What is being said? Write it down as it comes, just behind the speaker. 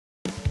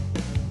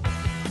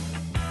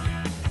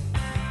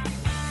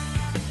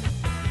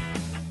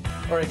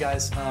All right,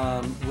 guys,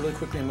 really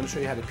quickly, I'm going to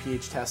show you how to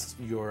pH test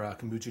your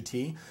kombucha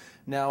tea.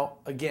 Now,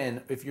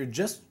 again, if you're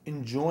just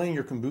enjoying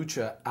your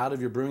kombucha out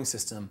of your brewing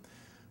system,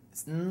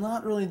 it's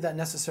not really that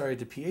necessary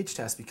to pH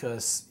test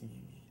because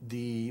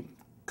the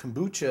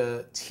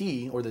kombucha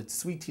tea, or the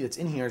sweet tea that's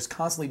in here, is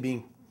constantly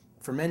being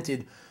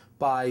fermented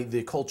by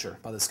the culture,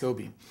 by the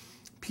SCOBY.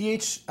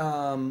 pH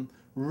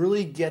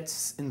really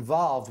gets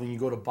involved when you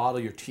go to bottle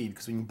your tea,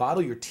 because when you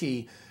bottle your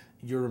tea,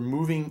 you're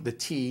removing the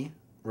tea,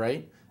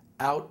 right,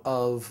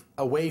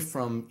 away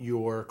from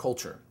your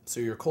culture. So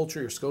your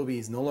culture, your SCOBY,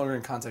 is no longer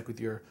in contact with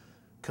your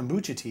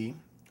kombucha tea,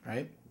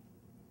 right?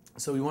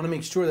 So we want to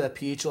make sure that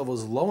pH level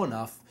is low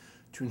enough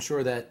to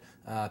ensure that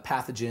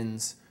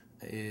pathogens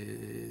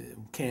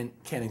can't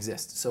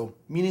exist. So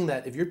meaning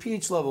that if your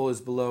pH level is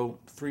below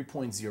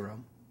 3.0,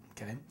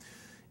 okay,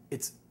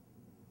 it's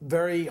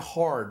very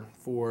hard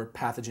for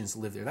pathogens to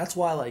live there. That's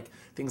why like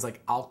things like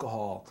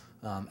alcohol,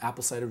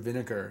 apple cider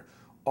vinegar,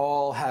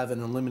 all have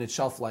an unlimited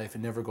shelf life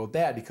and never go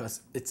bad,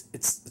 because it's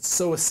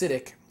so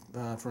acidic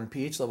from a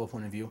pH level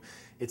point of view.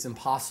 It's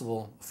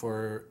impossible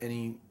for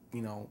any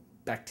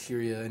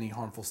bacteria, any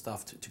harmful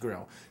stuff to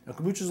grow. Now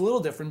kombucha is a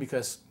little different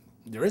because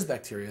there is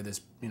bacteria,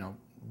 there's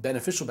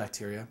beneficial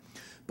bacteria,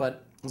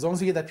 but as long as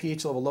we get that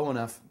pH level low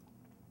enough,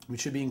 we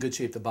should be in good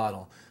shape to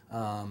bottle.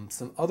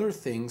 Some other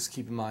things to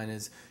keep in mind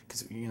is,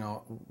 because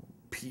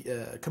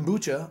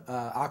kombucha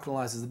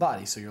alkalizes the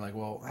body. So you're like,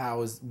 well,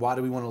 why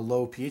do we want a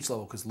low pH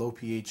level? Because low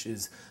pH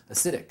is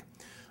acidic.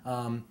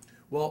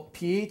 Well,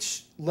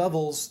 pH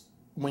levels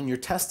when you're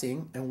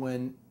testing and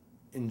when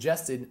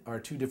ingested are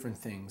two different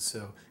things.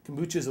 So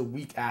kombucha is a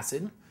weak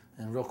acid,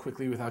 and real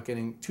quickly, without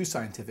getting too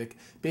scientific,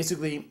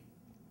 basically,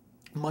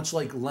 much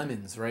like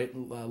lemons, right?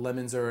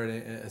 Lemons are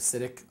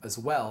acidic as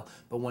well,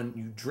 but when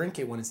you drink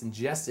it, when it's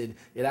ingested,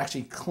 it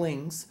actually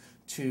clings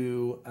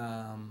to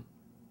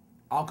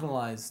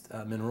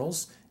alkalized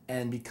minerals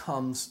and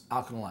becomes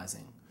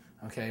alkalizing.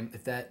 Okay,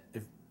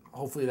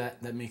 hopefully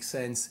that makes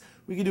sense.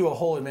 We could do a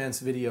whole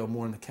advanced video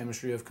more on the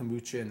chemistry of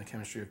kombucha and the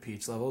chemistry of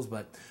pH levels,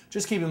 but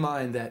just keep in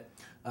mind that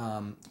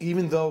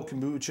even though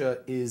kombucha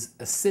is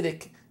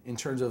acidic in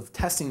terms of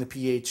testing the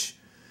pH,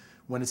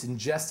 when it's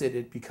ingested,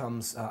 it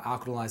becomes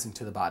alkalizing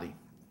to the body.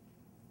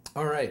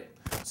 All right,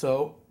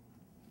 so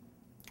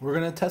we're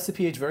going to test the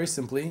pH very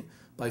simply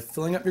by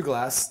filling up your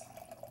glass.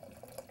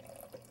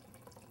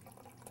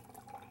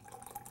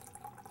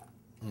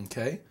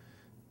 Okay,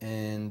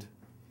 and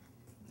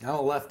I'm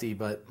a lefty,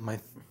 but my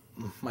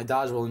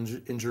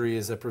dodgeball injury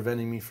is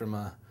preventing me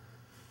from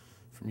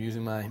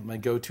using my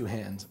go-to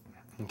hand.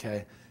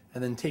 Okay,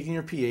 and then taking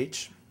your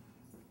pH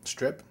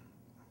strip.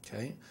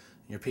 Okay,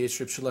 your pH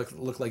strip should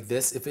look like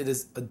this. If it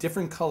is a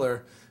different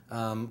color,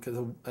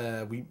 because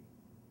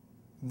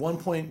one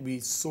point we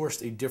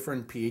sourced a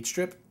different pH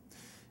strip,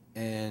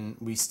 and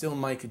we still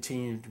might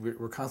continue.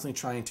 We're constantly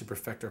trying to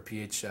perfect our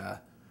pH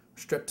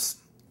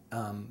strips.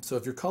 So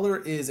if your color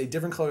is a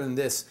different color than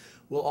this,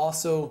 we'll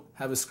also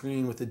have a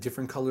screen with the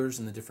different colors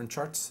and the different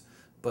charts.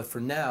 But for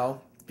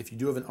now, if you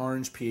do have an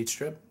orange pH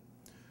strip,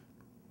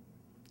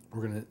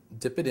 we're going to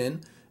dip it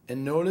in,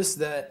 and notice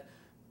that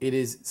it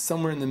is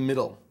somewhere in the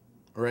middle,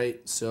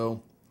 right?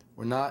 So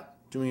we're not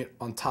doing it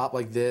on top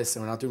like this,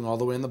 and we're not doing all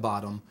the way in the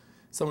bottom,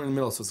 somewhere in the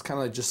middle. So it's kind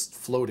of like just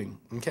floating,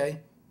 okay?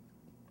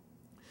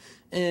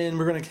 And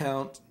we're going to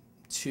count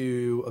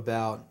to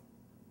about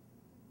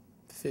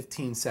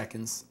 15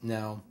 seconds.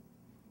 Now,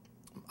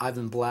 I've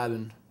been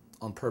blabbing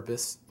on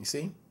purpose, you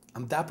see?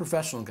 I'm that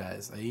professional,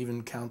 guys. I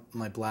even count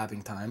my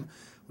blabbing time,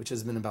 which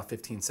has been about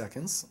 15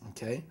 seconds,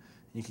 okay?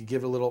 You can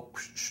give it a little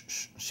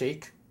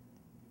shake.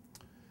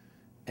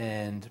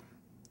 And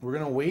we're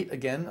gonna wait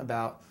again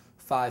about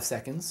 5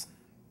 seconds.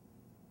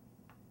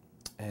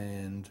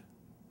 And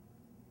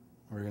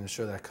we're gonna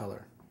show that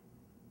color.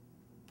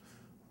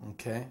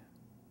 Okay?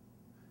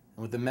 And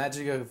with the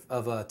magic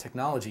of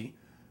technology,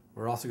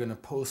 we're also gonna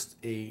post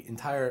an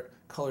entire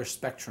color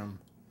spectrum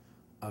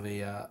of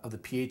the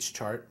pH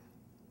chart,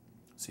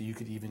 so you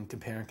could even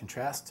compare and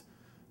contrast.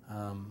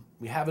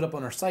 We have it up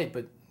on our site,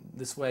 but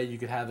this way you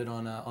could have it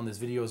on this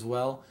video as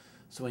well.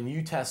 So when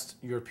you test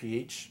your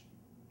pH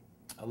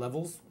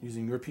levels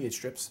using your pH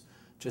strips,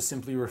 just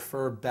simply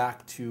refer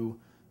back to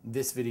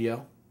this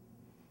video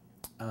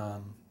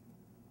to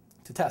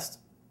test.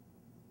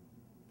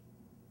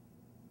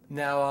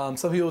 Now,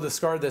 some people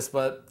discard this,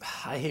 but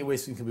I hate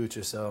wasting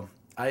kombucha, so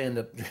I end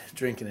up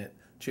drinking it.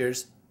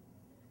 Cheers.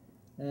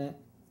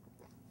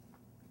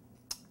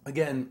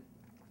 Again,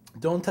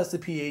 don't test the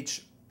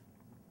pH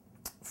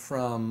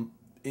from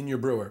in your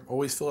brewer.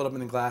 Always fill it up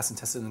in a glass and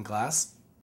test it in glass.